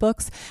doing with the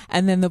books.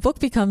 And then the book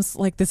becomes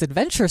like this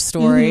adventure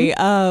story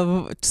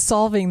of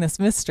solving this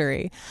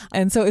mystery.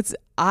 And so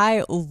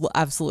I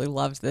absolutely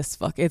loved this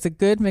book. It's a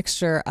good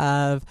mixture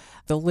of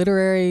the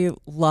literary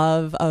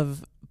love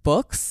of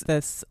books,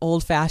 this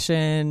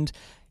old-fashioned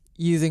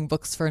using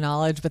books for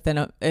knowledge, but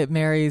then it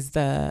marries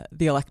the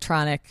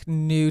electronic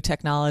new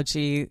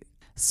technology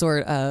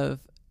sort of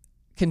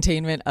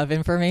containment of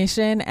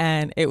information,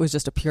 and it was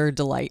just a pure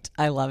delight.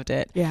 I loved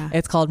it. Yeah.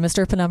 It's called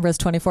Mr. Penumbra's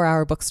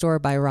 24-Hour Bookstore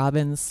by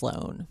Robin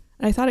Sloan.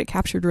 I thought it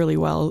captured really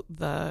well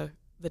the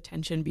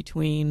tension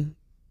between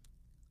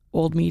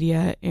old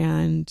media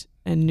and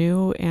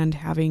new, and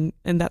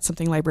that's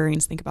something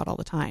librarians think about all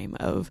the time,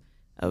 of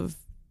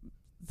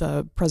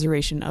the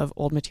preservation of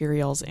old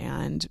materials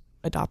and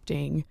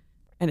adopting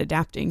and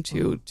adapting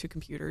to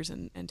computers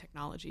and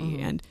technology.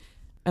 And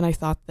I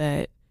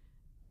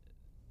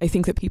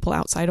think that people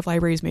outside of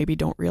libraries maybe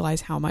don't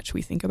realize how much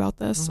we think about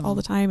this all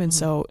the time. And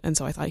so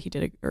I thought he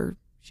did or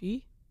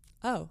she.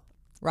 Oh,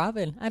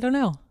 Robin. I don't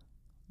know.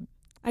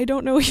 I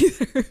don't know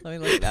either. Let me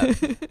look it up.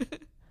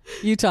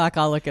 You talk,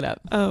 I'll look it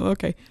up. Oh,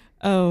 okay.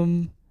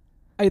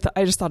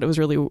 I just thought it was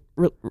really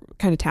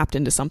kind of tapped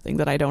into something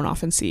that I don't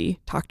often see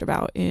talked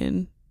about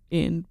in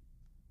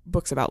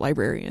books about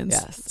librarians.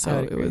 Yes. So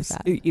it was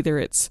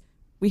either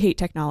we hate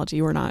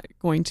technology, we're not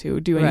going to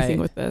do anything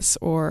with this,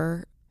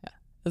 or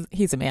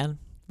he's a man,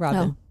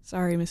 Robin. Oh,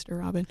 sorry, Mr.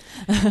 Robin.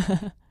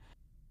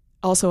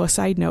 Also, a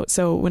side note.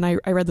 So when I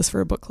read this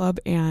for a book club,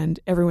 and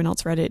everyone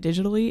else read it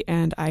digitally,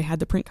 and I had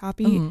the print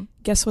copy,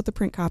 guess what the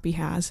print copy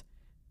has?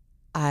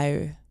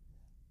 A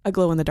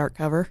glow-in-the-dark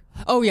cover.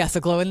 Oh yes, a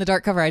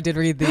glow-in-the-dark cover. I did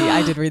read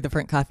the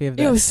print copy of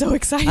this. It was so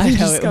exciting to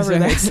discover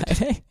that.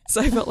 Exciting.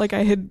 So I felt like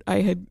I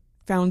had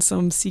found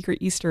some secret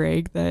Easter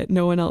egg that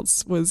no one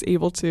else was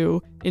able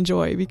to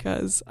enjoy,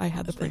 because I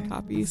had the print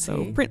copy.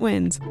 So print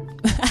wins.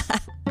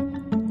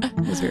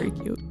 It was very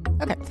cute.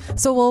 Okay,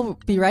 so we'll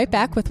be right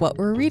back with what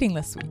we're reading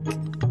this week.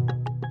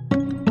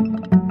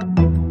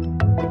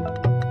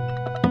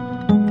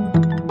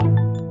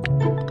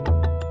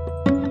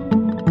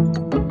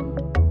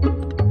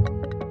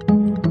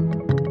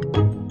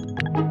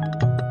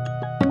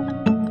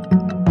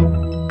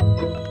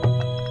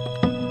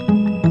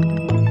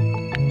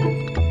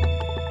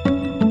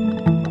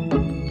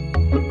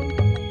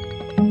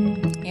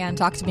 And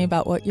talk to me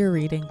about what you're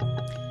reading.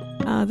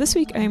 This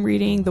week I'm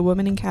reading The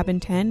Woman in Cabin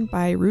 10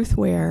 by Ruth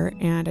Ware,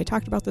 and I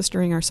talked about this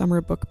during our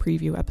summer book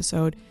preview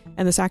episode,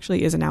 and this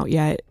actually isn't out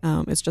yet.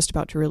 It's just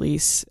about to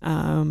release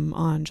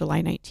on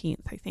July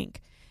 19th, I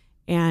think.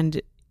 And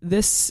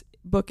this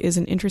book is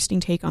an interesting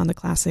take on the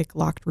classic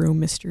locked room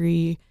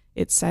mystery.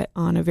 It's set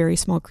on a very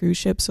small cruise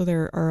ship, so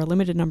there are a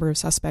limited number of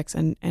suspects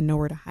and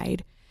nowhere to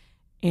hide.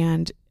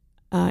 And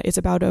it's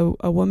about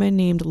a woman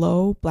named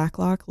Lo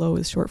Blacklock. Lo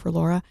is short for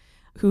Laura,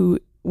 who,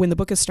 when the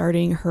book is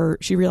starting,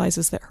 she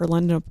realizes that her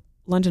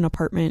London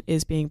apartment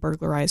is being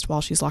burglarized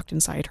while she's locked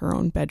inside her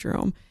own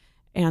bedroom.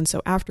 And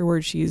so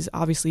afterwards, she's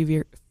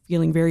obviously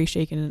feeling very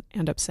shaken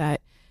and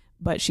upset,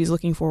 but she's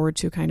looking forward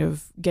to kind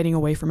of getting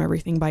away from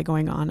everything by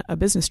going on a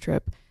business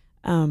trip.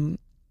 And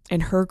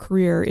her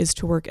career is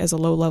to work as a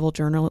low-level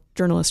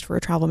journalist for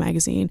a travel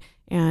magazine,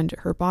 and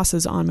her boss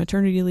is on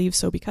maternity leave.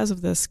 So because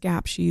of this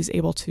gap, she's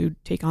able to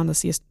take on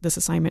this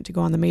assignment to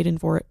go on the maiden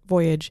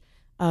voyage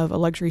of a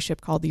luxury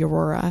ship called the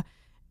Aurora.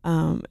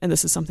 And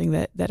this is something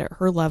that at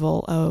her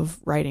level of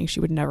writing, she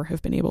would never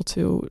have been able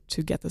to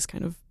get this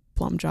kind of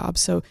plum job.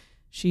 So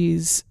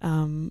she's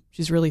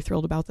really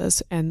thrilled about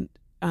this. And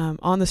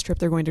on this trip,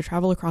 they're going to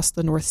travel across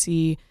the North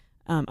Sea,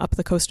 up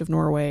the coast of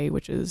Norway,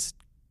 which is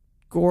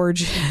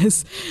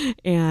gorgeous,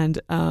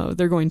 and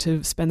they're going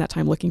to spend that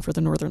time looking for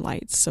the Northern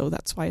Lights. So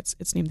that's why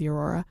it's named the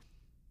Aurora.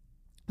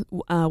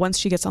 Once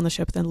she gets on the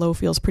ship, then Lo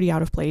feels pretty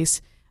out of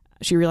place.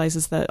 She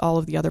realizes that all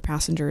of the other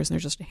passengers, and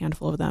there's just a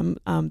handful of them,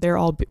 they're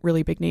all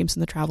really big names in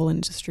the travel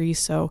industry,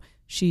 so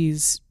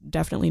she's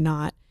definitely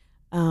not.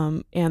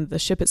 And the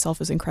ship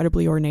itself is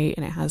incredibly ornate,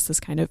 and it has this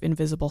kind of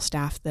invisible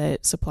staff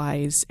that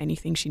supplies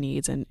anything she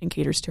needs and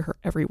caters to her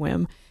every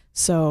whim.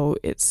 So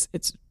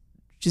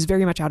she's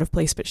very much out of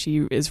place, but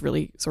she is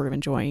really sort of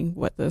enjoying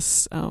what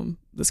this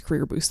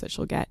career boost that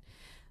she'll get.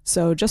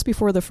 So just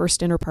before the first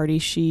dinner party,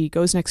 she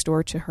goes next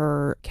door to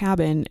her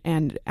cabin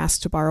and asks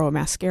to borrow a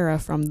mascara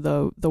from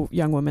the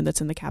young woman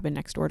that's in the cabin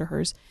next door to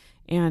hers.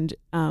 And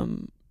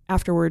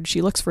afterward,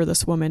 she looks for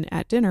this woman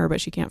at dinner, but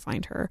she can't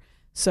find her.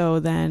 So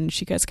then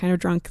she gets kind of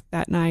drunk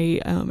that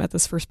night at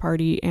this first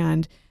party,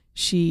 and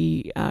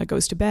she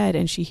goes to bed,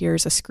 and she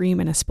hears a scream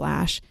and a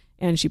splash,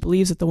 and she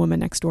believes that the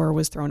woman next door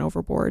was thrown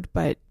overboard.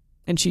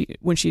 And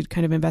when she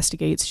kind of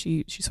investigates,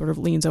 she sort of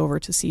leans over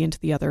to see into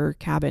the other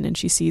cabin, and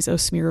she sees a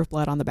smear of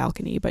blood on the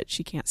balcony, but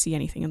she can't see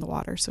anything in the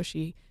water. So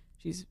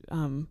she's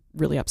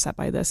really upset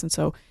by this. And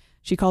so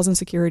she calls in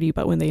security,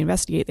 but when they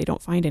investigate, they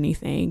don't find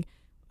anything.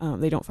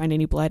 They don't find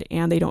any blood,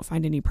 and they don't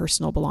find any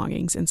personal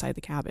belongings inside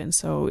the cabin.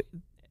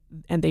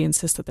 And they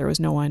insist that there was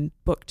no one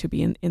booked to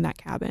be in that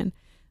cabin.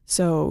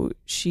 So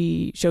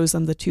she shows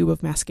them the tube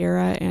of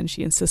mascara, and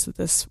she insists that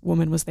this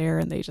woman was there,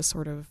 and they just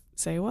sort of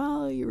say,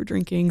 well, you were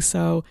drinking.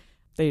 So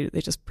they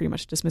just pretty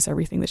much dismiss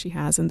everything that she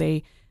has, and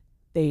they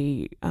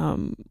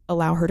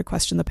allow her to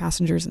question the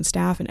passengers and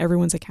staff, and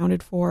everyone's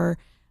accounted for.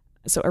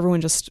 So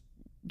everyone just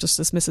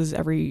dismisses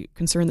every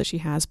concern that she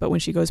has. But when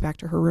she goes back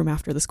to her room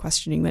after this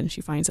questioning, then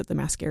she finds that the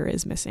mascara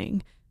is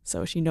missing.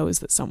 So she knows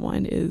that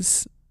someone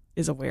is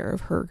aware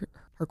of her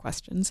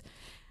questions.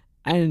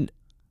 And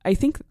I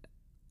think,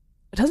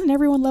 doesn't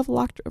everyone love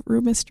locked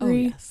room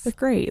mystery? Oh, yes. They're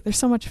great. They're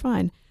so much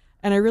fun.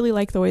 And I really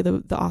like the way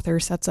the author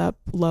sets up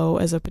Lo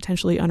as a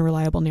potentially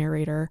unreliable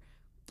narrator.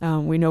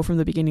 We know from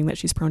the beginning that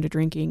she's prone to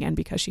drinking, and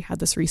because she had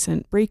this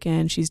recent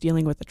break-in, she's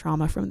dealing with the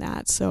trauma from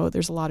that. So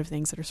there's a lot of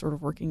things that are sort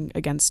of working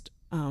against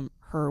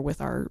her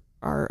with our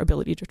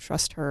ability to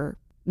trust her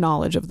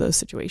knowledge of the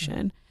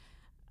situation.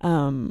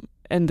 And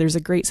there's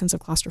a great sense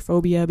of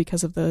claustrophobia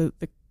because of the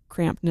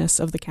crampedness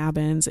of the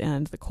cabins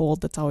and the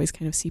cold that's always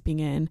kind of seeping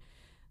in.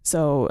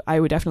 So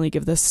I would definitely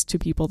give this to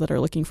people that are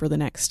looking for the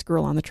next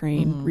Girl on the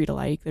Train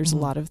read-alike. There's a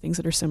lot of things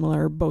that are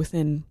similar, both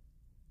in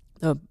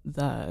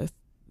the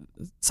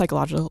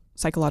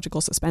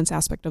psychological suspense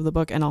aspect of the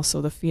book, and also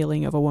the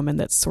feeling of a woman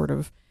that's sort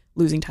of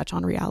losing touch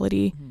on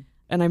reality.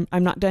 And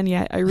I'm not done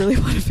yet. I really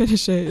want to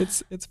finish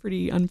it. It's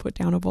pretty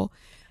unputdownable.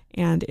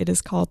 And it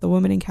is called The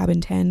Woman in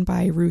Cabin 10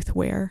 by Ruth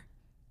Ware.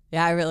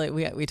 Yeah,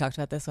 we talked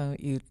about this when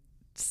you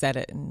said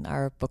it in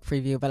our book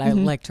preview, but I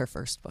liked her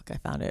first book. I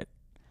found it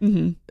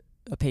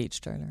a page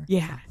turner.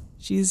 Yeah,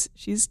 she's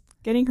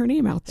getting her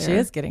name out there. She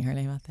is getting her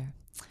name out there.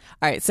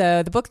 All right,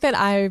 so the book that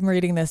I'm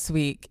reading this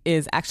week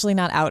is actually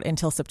not out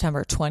until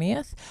September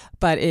 20th,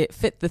 but it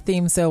fit the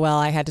theme so well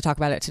I had to talk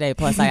about it today.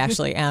 Plus, I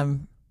actually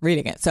am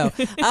reading it. So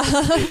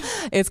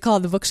it's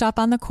called The Bookshop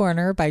on the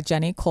Corner by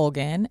Jenny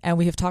Colgan, and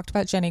we have talked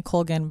about Jenny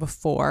Colgan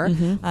before.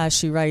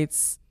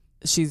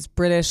 She's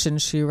British, and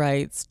she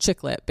writes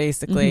chick lit,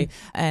 basically.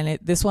 And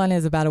this one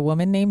is about a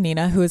woman named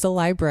Nina, who is a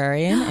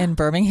librarian in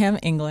Birmingham,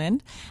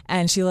 England.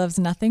 And she loves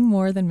nothing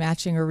more than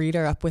matching a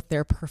reader up with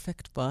their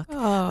perfect book.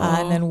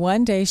 And then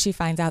one day she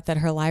finds out that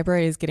her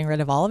library is getting rid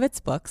of all of its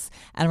books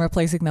and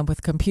replacing them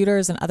with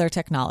computers and other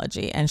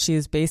technology. And she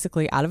is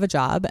basically out of a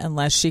job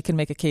unless she can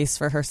make a case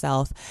for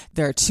herself.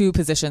 There are 2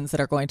 positions that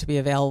are going to be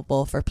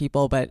available for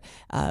people, but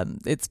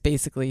it's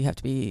basically you have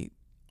to be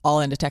all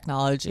into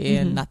technology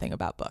and nothing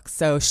about books.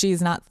 So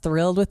she's not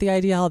thrilled with the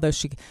idea, although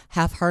she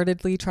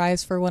half-heartedly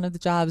tries for one of the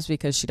jobs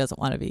because she doesn't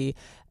want to be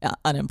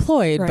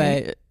unemployed,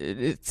 but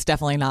it's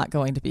definitely not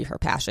going to be her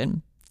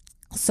passion.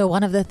 So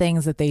one of the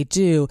things that they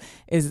do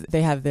is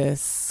they have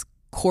this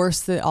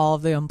course that all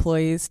of the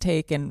employees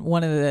take, and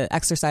one of the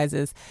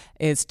exercises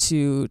is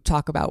to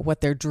talk about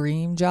what their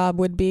dream job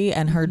would be,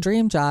 and her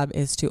dream job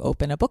is to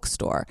open a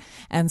bookstore.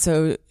 And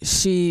so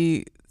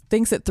she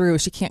thinks it through.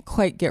 She can't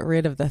quite get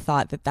rid of the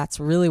thought that that's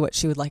really what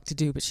she would like to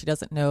do, but she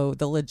doesn't know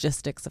the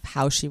logistics of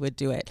how she would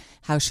do it,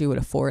 how she would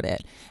afford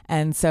it.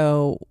 And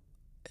so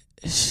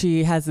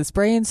she has this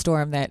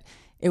brainstorm that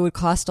it would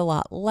cost a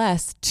lot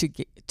less to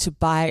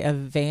buy a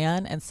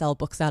van and sell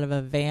books out of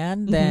a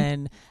van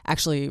than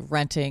actually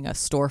renting a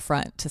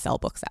storefront to sell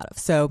books out of.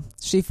 So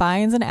she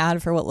finds an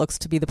ad for what looks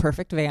to be the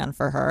perfect van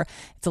for her.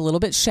 It's a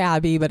little bit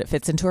shabby, but it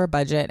fits into her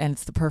budget, and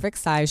it's the perfect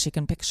size. She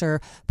can picture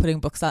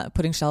putting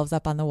shelves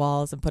up on the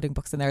walls and putting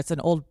books in there. It's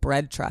an old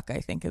bread truck,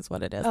 I think is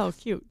what it is. Oh,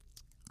 cute.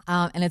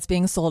 And it's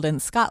being sold in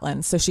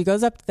Scotland. So she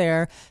goes up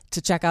there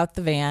to check out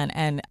the van,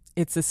 and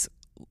it's this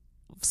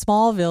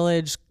small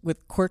village with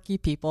quirky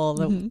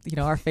people,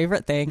 our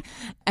favorite thing.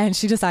 And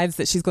she decides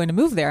that she's going to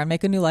move there and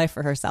make a new life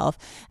for herself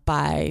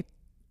by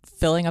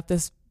filling up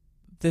this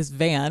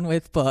van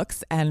with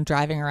books and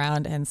driving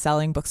around and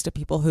selling books to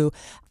people who,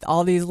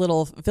 all these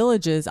little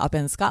villages up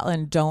in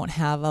Scotland don't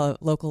have a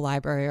local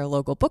library or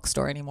local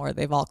bookstore anymore.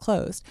 They've all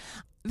closed.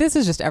 This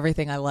is just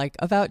everything I like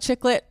about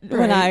Chick lit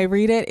when I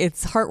read it.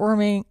 It's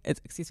heartwarming.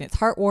 It's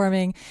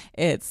heartwarming.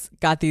 It's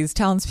got these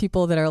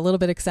townspeople that are a little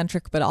bit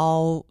eccentric, but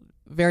all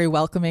very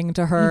welcoming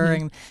to her.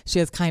 And she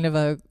has kind of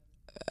a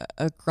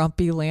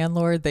grumpy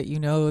landlord that,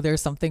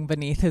 there's something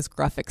beneath his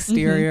gruff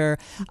exterior.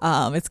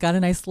 It's got a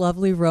nice,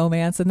 lovely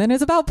romance. And then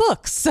it's about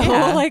books. So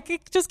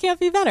it just can't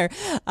be better.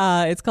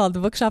 It's called The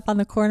Bookshop on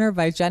the Corner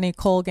by Jenny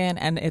Colgan,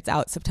 and it's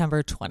out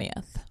September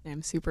 20th.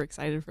 I'm super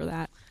excited for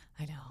that.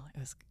 I know.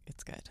 It's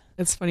good.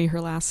 It's funny.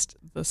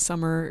 The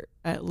summer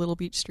at Little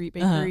Beach Street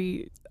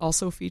Bakery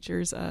also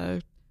features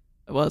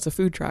it's a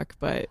food truck,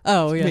 but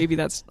maybe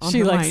that's on she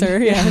her likes mind. her.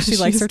 Yeah, she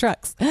likes her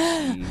trucks.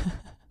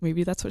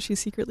 Maybe that's what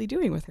she's secretly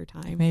doing with her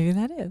time. Maybe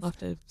that is. I'll have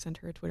to send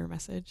her a Twitter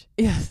message.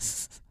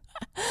 Yes.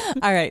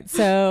 All right.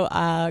 So,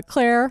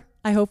 Claire,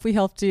 I hope we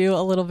helped you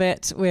a little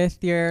bit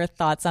with your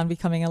thoughts on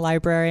becoming a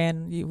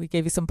librarian. We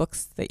gave you some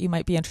books that you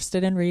might be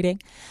interested in reading.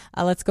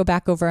 Let's go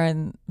back over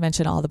and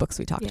mention all the books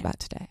we talked about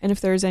today. And if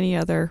there's any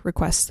other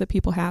requests that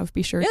people have,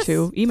 be sure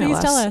to email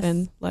us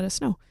and let us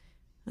know.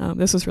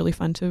 This was really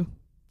fun to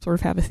sort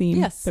of have a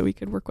theme that we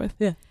could work with.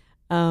 Yeah.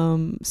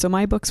 So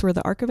my books were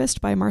The Archivist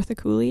by Martha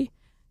Cooley,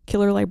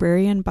 Killer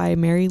Librarian by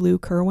Mary Lou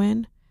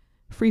Kerwin,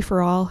 Free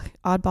for All,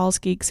 Oddballs,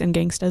 Geeks, and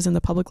Gangstas in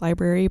the Public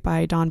Library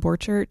by Dawn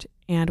Borchert,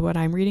 and what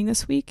I'm reading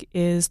this week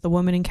is The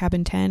Woman in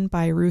Cabin 10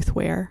 by Ruth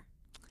Ware.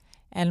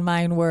 And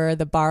mine were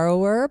The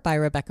Borrower by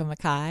Rebecca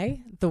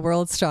Mackay, The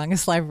World's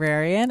Strongest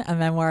Librarian, a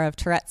memoir of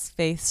Tourette's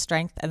faith,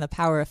 strength, and the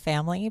power of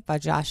family by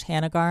Josh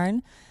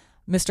Hannigarn,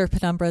 Mr.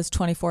 Penumbra's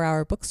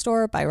 24-Hour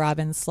Bookstore by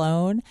Robin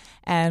Sloan.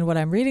 And what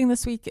I'm reading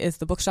this week is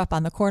The Bookshop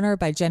on the Corner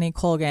by Jenny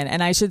Colgan.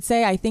 And I should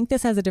say, I think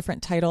this has a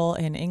different title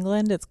in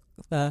England. It's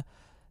The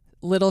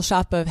Little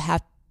Shop of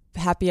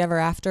Happy Ever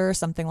After, or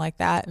something like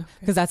that,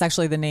 because that's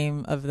actually the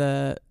name of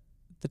the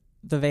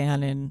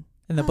van in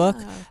the book.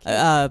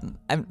 Okay.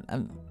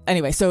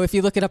 Anyway, so if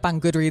you look it up on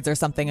Goodreads or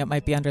something, it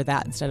might be under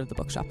that instead of The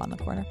Bookshop on the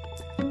Corner.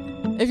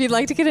 If you'd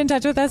like to get in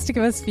touch with us to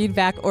give us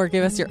feedback or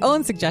give us your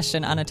own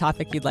suggestion on a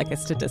topic you'd like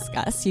us to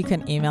discuss, you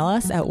can email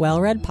us at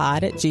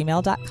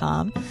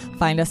wellreadpod@gmail.com.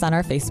 Find us on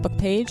our Facebook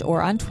page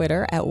or on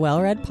Twitter at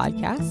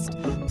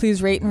wellreadpodcast.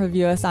 Please rate and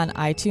review us on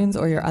iTunes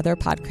or your other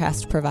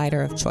podcast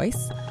provider of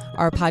choice.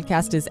 Our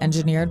podcast is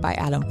engineered by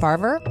Adam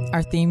Farver.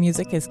 Our theme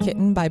music is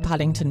Kitten by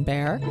Poddington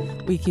Bear.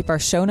 We keep our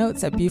show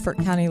notes at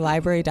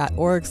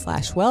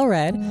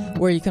BeaufortCountyLibrary.org/wellread,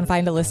 where you can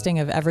find a listing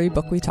of every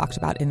book we talked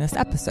about in this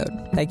episode.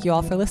 Thank you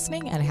all for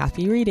listening, and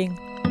happy reading.